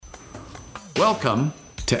Welcome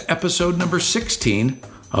to episode number 16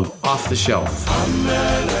 of Off the Shelf.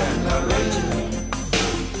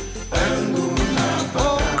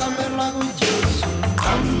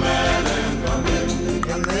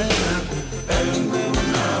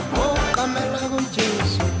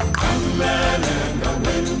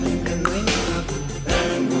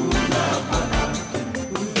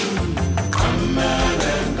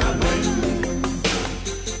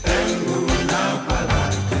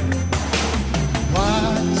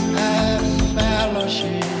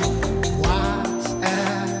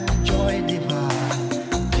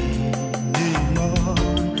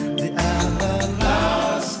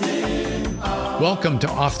 Welcome to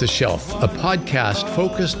Off the Shelf, a podcast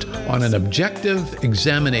focused on an objective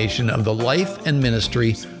examination of the life and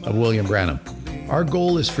ministry of William Branham. Our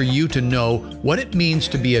goal is for you to know what it means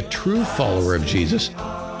to be a true follower of Jesus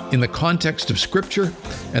in the context of Scripture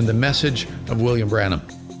and the message of William Branham.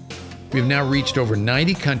 We've now reached over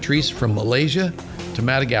 90 countries from Malaysia to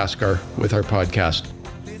Madagascar with our podcast.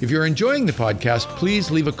 If you're enjoying the podcast,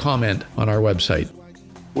 please leave a comment on our website.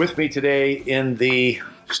 With me today in the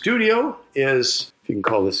studio is, if you can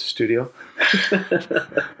call this a studio,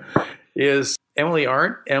 is Emily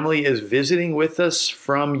Arndt. Emily is visiting with us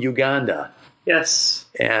from Uganda. Yes.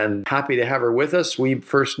 And happy to have her with us. We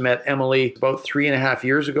first met Emily about 3.5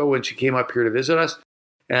 years ago when she came up here to visit us.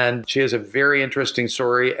 And she has a very interesting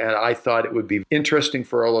story, and I thought it would be interesting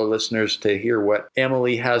for all our listeners to hear what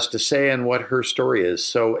Emily has to say and what her story is.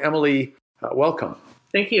 So, Emily, welcome.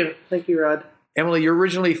 Thank you. Thank you, Rod. Emily, you're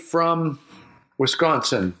originally from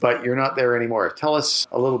Wisconsin, but you're not there anymore. Tell us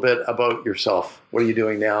a little bit about yourself. What are you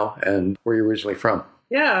doing now, and where are you originally from?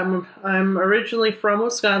 Yeah, I'm originally from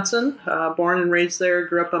Wisconsin, born and raised there,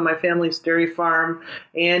 grew up on my family's dairy farm,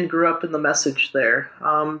 and grew up in the message there.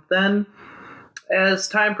 Then, as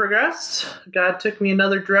time progressed, God took me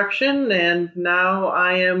another direction, and now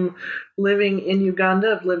I am living in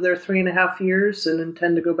Uganda. I've lived there 3.5 years and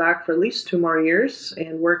intend to go back for at least 2 more years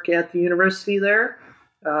and work at the university there.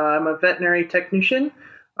 I'm a veterinary technician,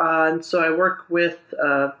 and so I work with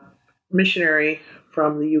a missionary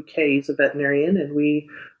from the UK. He's a veterinarian, and we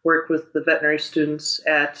work with the veterinary students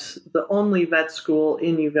at the only vet school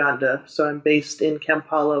in Uganda. So I'm based in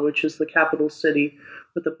Kampala, which is the capital city,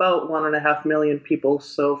 with about 1.5 million people.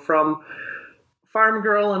 So from farm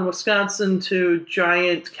girl in Wisconsin to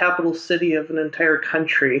giant capital city of an entire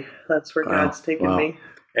country, that's where God's taken me.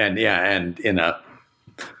 And in a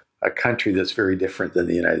country that's very different than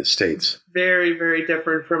the United States. Very, very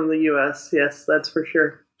different from the U.S. Yes, that's for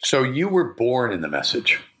sure. So you were born in the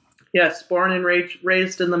message. Yes, born and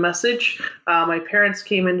raised in the message. My parents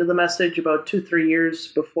came into the message about 2-3 years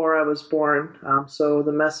before I was born. So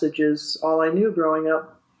the message is all I knew growing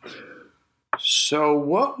up. So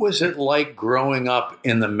what was it like growing up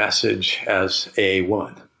in the message as a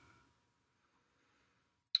woman?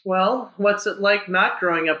 Well, what's it like not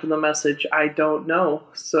growing up in the message? I don't know.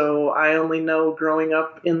 So I only know growing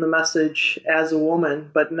up in the message as a woman.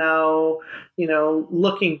 But now,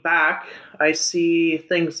 looking back, I see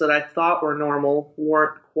things that I thought were normal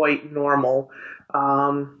weren't quite normal.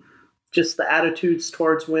 Just the attitudes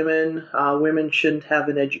towards women. Women shouldn't have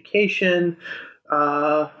an education.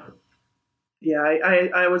 I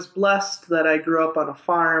was blessed that I grew up on a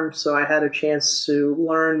farm, so I had a chance to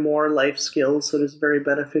learn more life skills that is very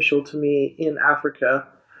beneficial to me in Africa.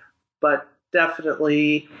 But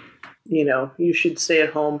definitely, you should stay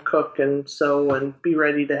at home, cook and sew, and be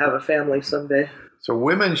ready to have a family someday. So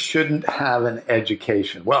women shouldn't have an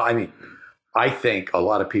education. Well, I think a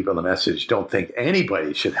lot of people in the message don't think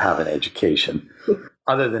anybody should have an education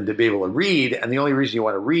other than to be able to read. And the only reason you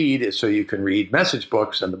want to read is so you can read message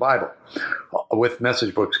books and the Bible, with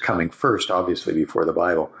message books coming first, obviously, before the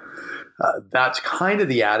Bible. That's kind of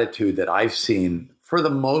the attitude that I've seen for the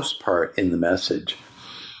most part in the message.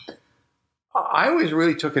 I always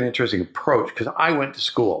really took an interesting approach because I went to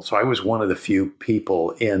school. So I was one of the few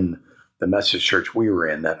people in the message church we were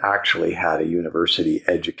in that actually had a university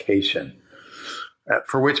education.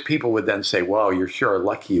 For which people would then say, well, you're sure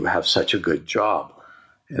lucky you have such a good job.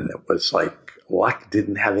 And it was like, luck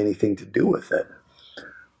didn't have anything to do with it.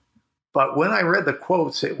 But when I read the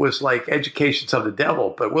quotes, it was like education's of the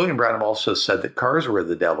devil. But William Branham also said that cars were of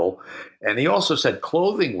the devil. And he also said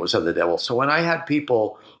clothing was of the devil. So when I had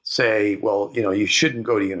people say, well, you shouldn't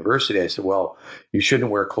go to university, I said, well, you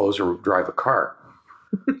shouldn't wear clothes or drive a car.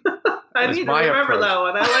 I need to remember that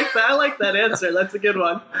one. I like that answer. That's a good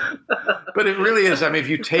one. But it really is. If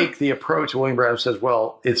you take the approach, William Branham says,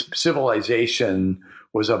 well, it's civilization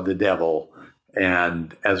was of the devil.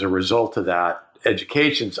 And as a result of that,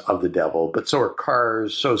 education's of the devil. But so are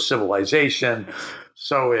cars, so is civilization,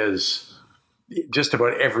 so is just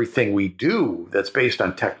about everything we do that's based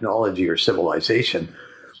on technology or civilization,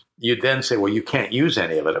 you'd then say, well, you can't use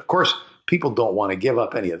any of it. Of course, people don't want to give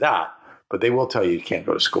up any of that, but they will tell you can't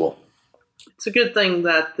go to school. It's a good thing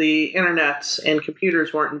that the internet and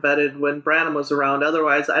computers weren't invented when Branham was around.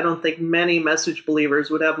 Otherwise, I don't think many message believers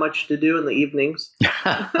would have much to do in the evenings.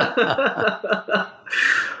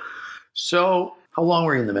 So, how long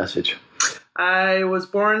were you in the message? I was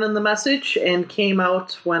born in the message and came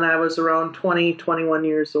out when I was around 20, 21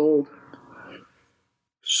 years old.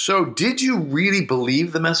 So, did you really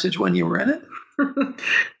believe the message when you were in it?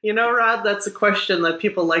 You know, Rod, that's a question that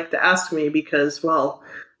people like to ask me because, well,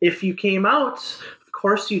 if you came out, of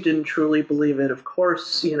course you didn't truly believe it. Of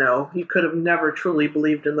course, you know, you could have never truly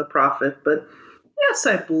believed in the prophet. But yes,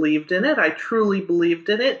 I believed in it. I truly believed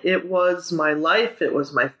in it. It was my life. It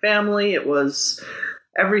was my family. It was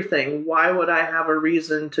everything. Why would I have a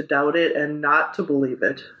reason to doubt it and not to believe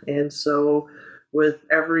it? And so with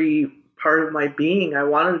every part of my being, I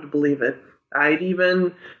wanted to believe it. I'd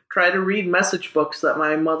even try to read message books that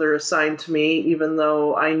my mother assigned to me, even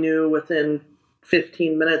though I knew within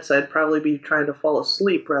 15 minutes I'd probably be trying to fall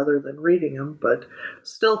asleep rather than reading them, but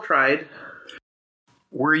still tried.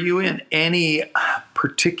 Were you in any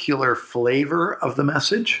particular flavor of the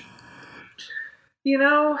message? You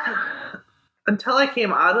know, until I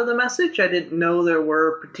came out of the message, I didn't know there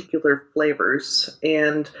were particular flavors,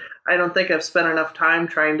 and I don't think I've spent enough time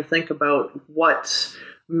trying to think about what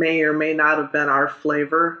may or may not have been our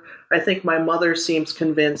flavor. I think my mother seems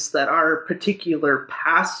convinced that our particular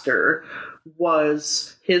pastor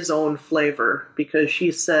was his own flavor because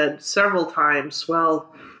she said several times,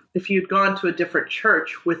 well, if you'd gone to a different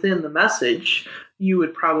church within the message, you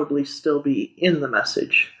would probably still be in the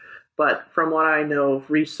message. But from what I know of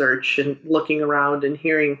research and looking around and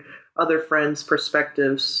hearing other friends'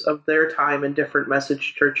 perspectives of their time in different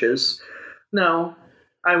message churches, no,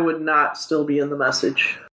 I would not still be in the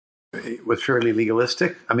message. Was fairly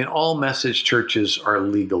legalistic? I mean, all message churches are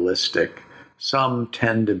legalistic. Some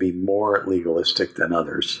tend to be more legalistic than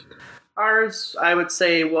others. Ours, I would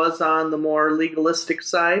say, was on the more legalistic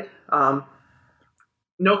side.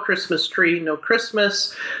 No Christmas tree, no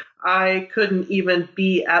Christmas. I couldn't even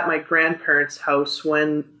be at my grandparents' house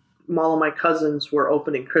when all of my cousins were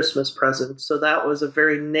opening Christmas presents. So that was a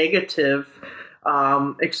very negative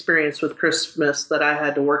experience with Christmas that I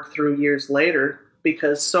had to work through years later,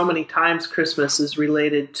 because so many times Christmas is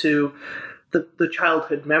related to the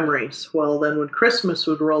childhood memories. Well, then when Christmas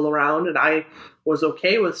would roll around and I was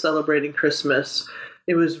okay with celebrating Christmas,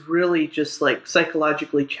 it was really just like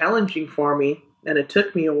psychologically challenging for me. And it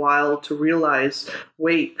took me a while to realize,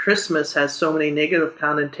 wait, Christmas has so many negative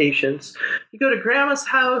connotations. You go to grandma's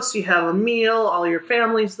house, you have a meal, all your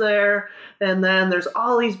family's there, and then there's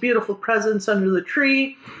all these beautiful presents under the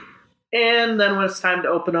tree. And then when it's time to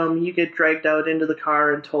open them, you get dragged out into the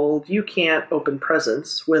car and told you can't open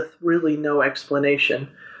presents with really no explanation.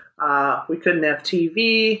 We couldn't have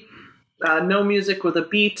TV, no music with a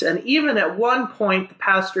beat. And even at one point, the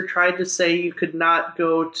pastor tried to say you could not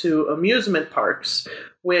go to amusement parks,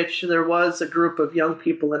 which there was a group of young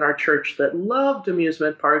people in our church that loved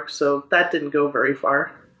amusement parks, so that didn't go very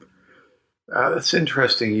far. That's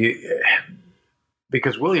interesting,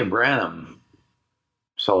 because William Branham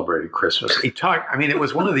celebrated Christmas. He talked, I mean, it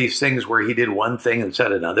was one of these things where he did one thing and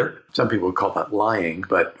said another. Some people would call that lying,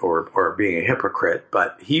 or being a hypocrite,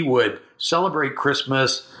 but he would celebrate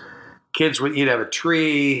Christmas. He'd have a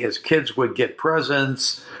tree, his kids would get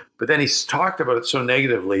presents, but then he talked about it so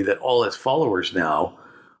negatively that all his followers now,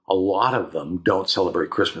 a lot of them don't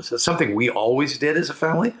celebrate Christmas. It's something we always did as a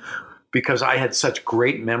family, because I had such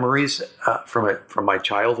great memories from my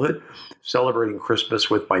childhood, celebrating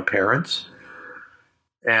Christmas with my parents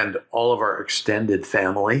and all of our extended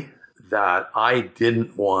family, that I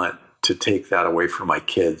didn't want to take that away from my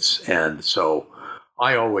kids. And so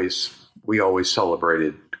we always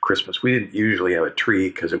celebrated Christmas. We didn't usually have a tree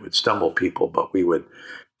because it would stumble people, but we would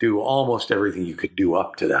do almost everything you could do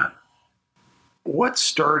up to that. What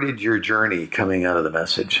started your journey coming out of the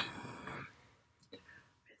message?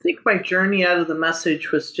 I think my journey out of the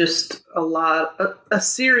message was just a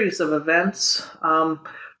series of events.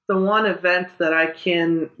 The one event that I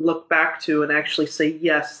can look back to and actually say,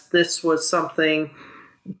 yes, this was something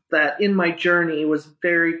that in my journey was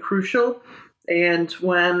very crucial. And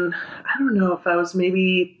when, I don't know if I was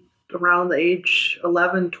maybe around the age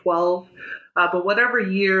 11, 12, but whatever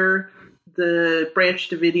year the Branch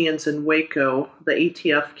Davidians in Waco, the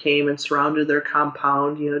ATF came and surrounded their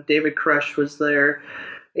compound. You know, David Koresh was there.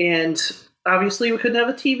 And obviously we couldn't have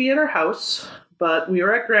a TV in our house, but we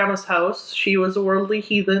were at Grandma's house. She was a worldly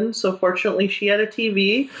heathen, so fortunately she had a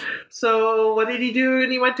TV. So what did he do when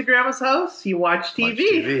he went to Grandma's house? He watched TV. Watch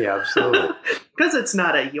TV, absolutely. Because it's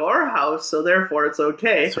not at your house, so therefore it's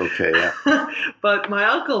okay. It's okay, yeah. But my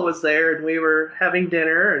uncle was there, and we were having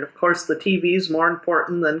dinner, and of course the TV is more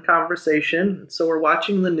important than conversation, so we're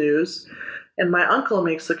watching the news, and my uncle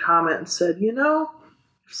makes a comment and said,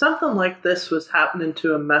 if something like this was happening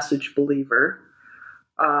to a message believer,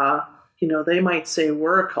 they might say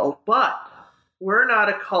we're a cult, but we're not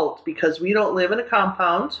a cult because we don't live in a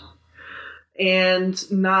compound.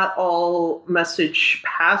 And not all message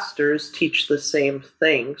pastors teach the same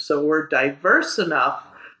thing. So we're diverse enough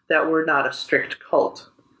that we're not a strict cult.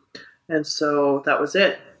 And so that was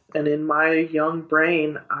it. And in my young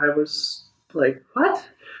brain, I was like, what?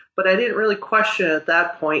 But I didn't really question it at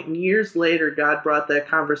that point. And years later, God brought that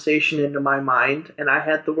conversation into my mind. And I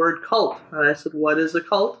had the word cult. And I said, what is a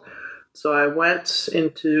cult? So I went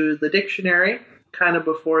into the dictionary, kind of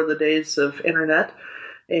before the days of internet,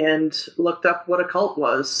 and looked up what a cult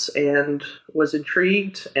was, and was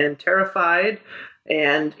intrigued and terrified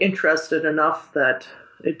and interested enough that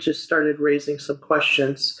it just started raising some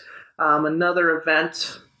questions. Another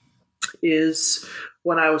event is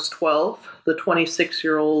when I was 12, the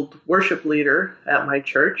 26-year-old worship leader at my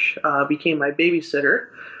church became my babysitter.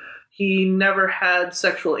 He never had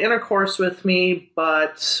sexual intercourse with me,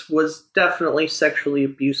 but was definitely sexually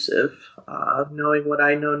abusive. Knowing what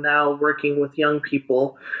I know now, working with young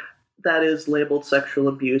people, that is labeled sexual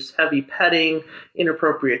abuse. Heavy petting,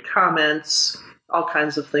 inappropriate comments, all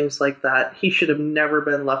kinds of things like that. He should have never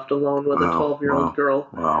been left alone with a 12-year-old girl.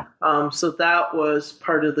 Wow. So that was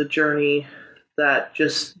part of the journey that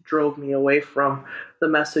just drove me away from the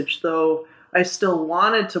message, though I still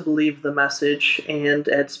wanted to believe the message, and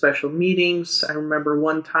at special meetings. I remember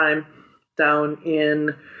one time down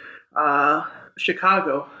in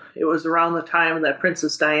Chicago. It was around the time that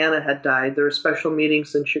Princess Diana had died. There were special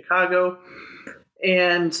meetings in Chicago,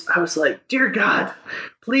 and I was like, dear God,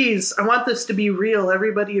 please, I want this to be real.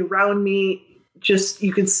 Everybody around me, just,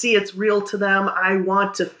 you can see it's real to them. I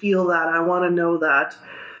want to feel that. I want to know that.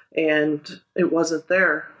 And it wasn't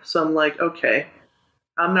there. So I'm like, okay,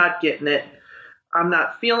 I'm not getting it. I'm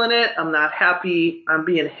not feeling it. I'm not happy. I'm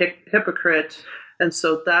being a hypocrite. And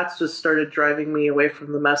so that's just started driving me away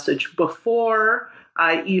from the message before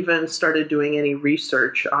I even started doing any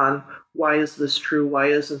research on why is this true? Why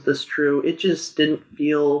isn't this true? It just didn't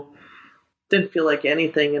feel like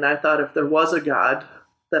anything. And I thought if there was a God,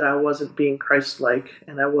 that I wasn't being Christ-like,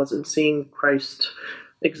 and I wasn't seeing Christ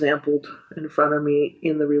exampled in front of me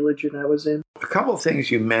in the religion I was in. A couple of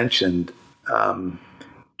things you mentioned, talking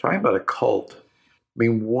about a cult. I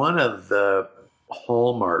mean, one of the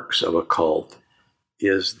hallmarks of a cult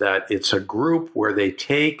is that it's a group where they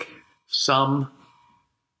take some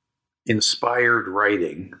inspired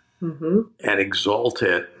writing and exalt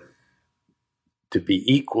it to be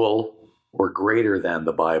equal or greater than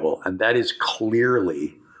the Bible. And that is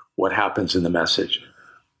clearly what happens in the message.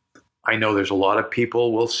 I know there's a lot of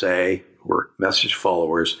people will say, we're message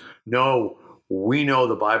followers, no, we know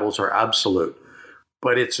the Bibles are absolute.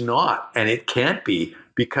 But it's not, and it can't be,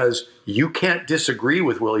 because you can't disagree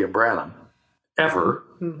with William Branham, ever,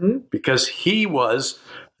 because he was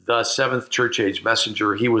the seventh church age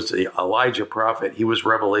messenger. He was the Elijah prophet. He was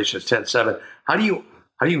Revelations 10:7. How do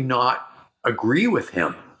you not agree with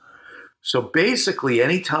him? So basically,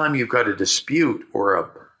 anytime you've got a dispute or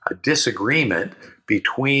a disagreement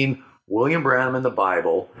between William Branham and the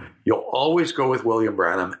Bible, you'll always go with William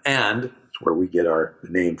Branham, and it's where we get our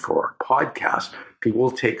name for our podcast. People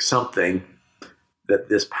will take something that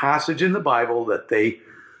this passage in the Bible that they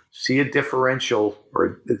see a differential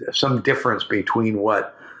or some difference between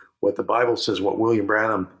what the Bible says, what William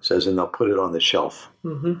Branham says, and they'll put it on the shelf.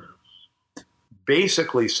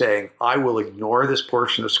 Basically saying, I will ignore this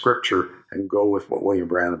portion of Scripture and go with what William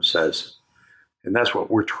Branham says. And that's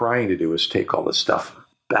what we're trying to do, is take all this stuff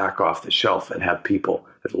back off the shelf and have people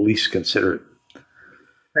at least consider it.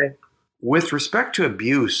 Right. With respect to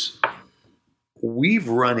abuse, we've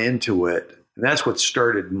run into it, and that's what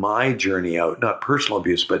started my journey out, not personal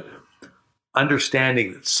abuse, but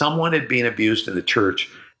understanding that someone had been abused in the church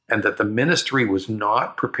and that the ministry was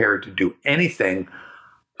not prepared to do anything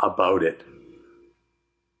about it.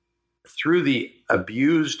 Threw the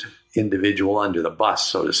abused individual under the bus,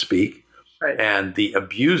 so to speak, right. And the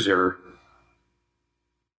abuser,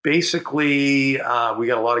 basically, we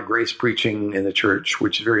got a lot of grace preaching in the church,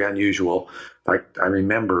 which is very unusual. In fact, I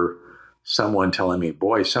remember someone telling me,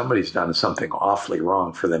 boy, somebody's done something awfully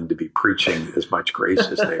wrong for them to be preaching as much grace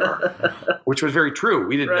as they are, which was very true.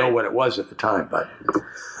 We didn't know what it was at the time,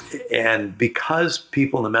 and because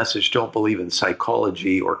people in the message don't believe in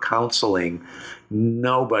psychology or counseling,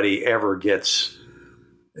 nobody ever gets,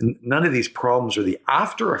 none of these problems or the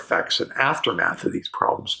after effects and aftermath of these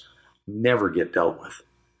problems never get dealt with.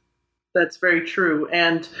 That's very true.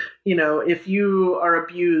 And, if you are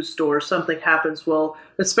abused or something happens, well,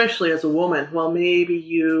 especially as a woman, well, maybe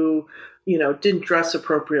you didn't dress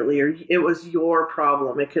appropriately, or it was your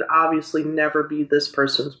problem. It could obviously never be this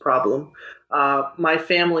person's problem. My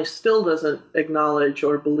family still doesn't acknowledge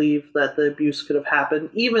or believe that the abuse could have happened,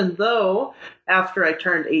 even though after I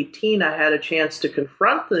turned 18, I had a chance to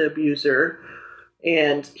confront the abuser,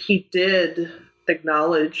 and he did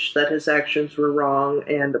acknowledge that his actions were wrong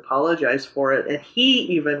and apologize for it, and he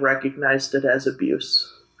even recognized it as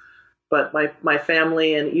abuse. But my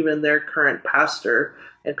family and even their current pastor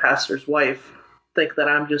and pastor's wife think that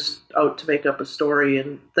I'm just out to make up a story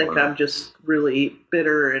and think I'm just really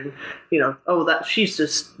bitter and, that she's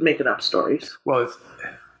just making up stories. Well,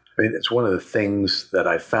 it's one of the things that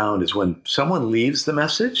I found is when someone leaves the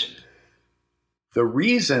message, the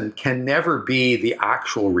reason can never be the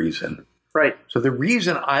actual reason. Right. So the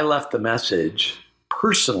reason I left the message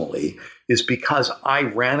personally is because I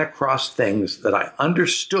ran across things that I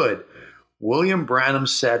understood William Branham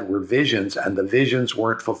said were visions, and the visions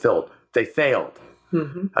weren't fulfilled. They failed.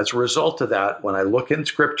 Mm-hmm. As a result of that, when I look in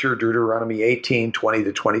Scripture, Deuteronomy 18, 20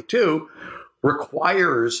 to 22,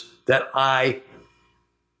 requires that I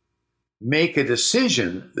make a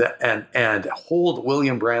decision and hold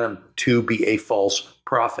William Branham to be a false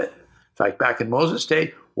prophet. In fact, back in Moses'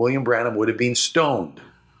 day, William Branham would have been stoned.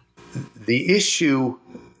 The issue,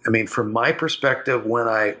 from my perspective, when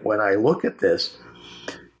I look at this,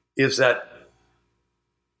 is that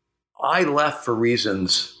I left for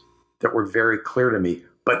reasons that were very clear to me,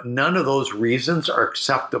 but none of those reasons are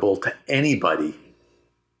acceptable to anybody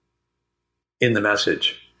in the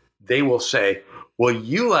message. They will say, well,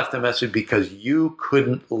 you left the message because you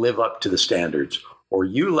couldn't live up to the standards, or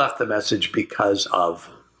you left the message because of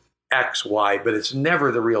X, Y, but it's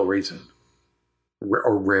never the real reason,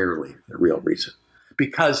 or rarely the real reason.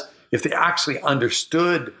 Because if they actually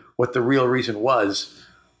understood what the real reason was,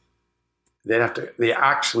 they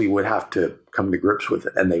actually would have to come to grips with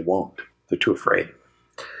it, and they won't. They're too afraid.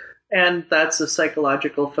 And that's a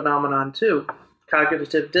psychological phenomenon too,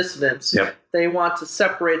 cognitive dissonance. Yep. They want to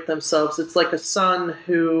separate themselves. It's like a son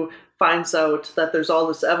who finds out that there's all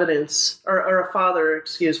this evidence, or a father,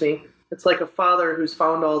 It's like a father who's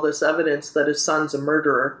found all this evidence that his son's a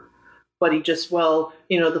murderer. But he just,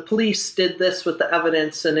 the police did this with the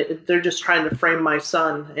evidence, and they're just trying to frame my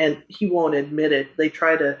son, and he won't admit it. They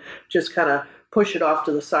try to just kind of push it off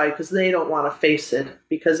to the side because they don't want to face it,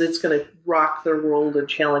 because it's going to rock their world and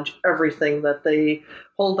challenge everything that they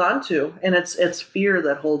hold on to. And it's fear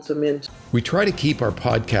that holds them in. We try to keep our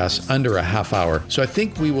podcasts under a half hour, so I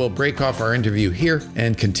think we will break off our interview here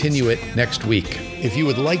and continue it next week. If you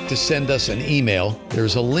would like to send us an email,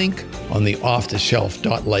 there's a link on the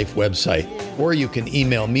offtheshelf.life website, or you can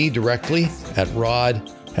email me directly at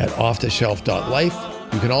rod@offtheshelf.life.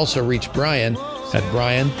 You can also reach Brian at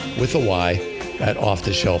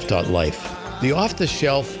brian@offtheshelf.life. The Off the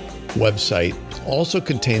Shelf website also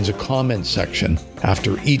contains a comment section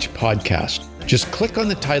after each podcast. Just click on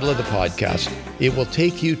the title of the podcast. It will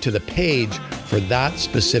take you to the page for that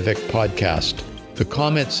specific podcast. The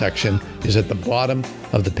comment section is at the bottom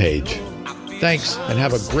of the page. Thanks, and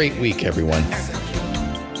have a great week, everyone.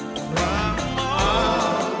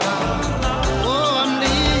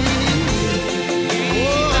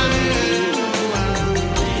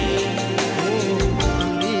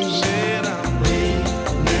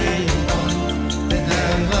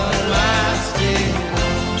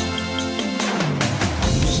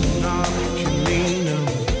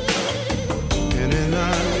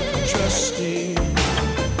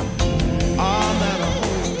 All that I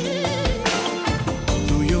hold you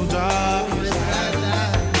through your darkest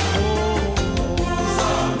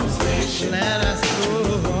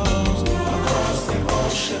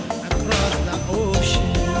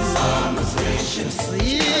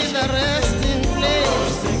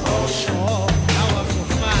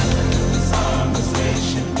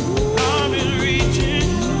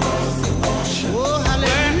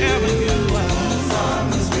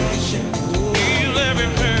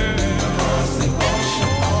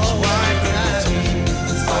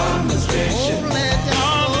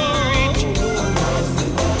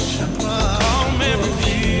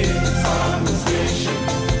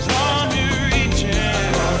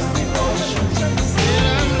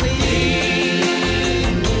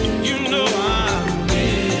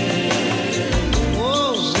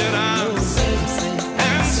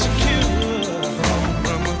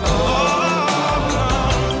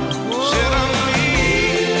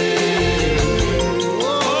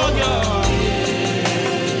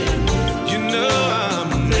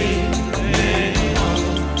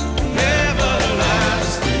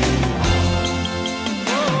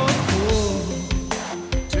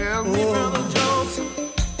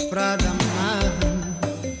brother man.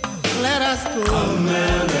 Let us go. A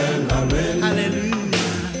man and